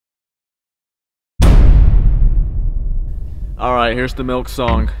Alright, here's the milk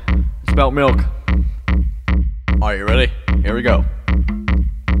song. It's about milk. Are you ready? Here we go.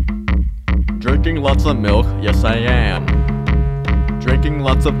 Drinking lots of milk, yes I am. Drinking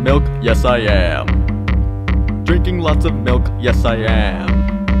lots of milk, yes I am. Drinking lots of milk, yes I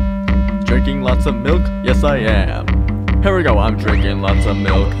am. Drinking lots of milk, yes I am. Here we go, I'm drinking lots of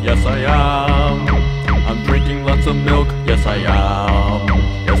milk, yes I am. I'm drinking lots of milk, yes I am.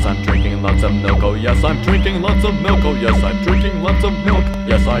 Yes, I'm drinking lots of milk, oh yes, I'm drinking lots of milk, oh yes, I'm drinking lots of milk,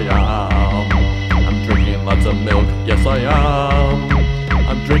 yes I am. I'm drinking lots of milk, yes I am.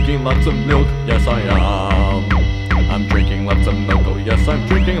 I'm drinking lots of milk, yes I am. I'm drinking lots of milk, oh yes, I'm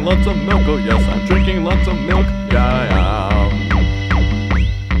drinking lots of milk, oh yes, I'm drinking lots of milk, yeah I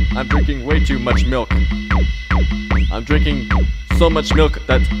am. I'm drinking way too much milk. I'm drinking so much milk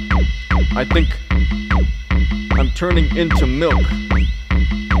that I think I'm turning into milk.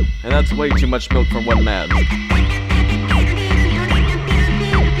 And that's way too much milk for one man.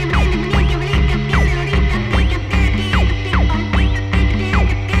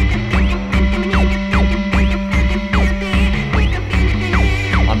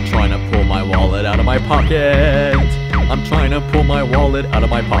 I'm trying to pull my wallet out of my pocket. I'm trying to pull my wallet out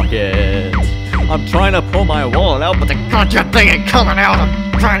of my pocket. I'm trying to pull my wallet out, but the goddamn thing ain't coming out.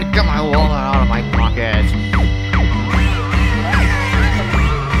 I'm trying to get my wallet out of my pocket.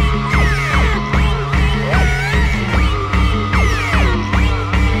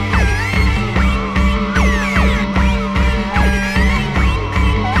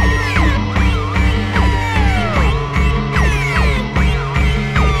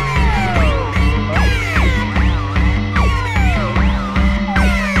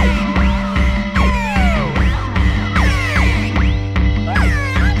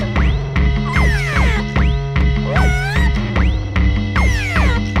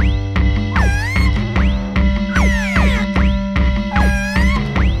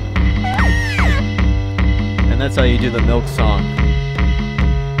 That's how you do the milk song.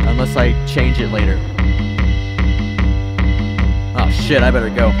 Unless I change it later. Oh shit, I better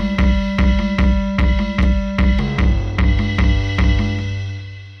go.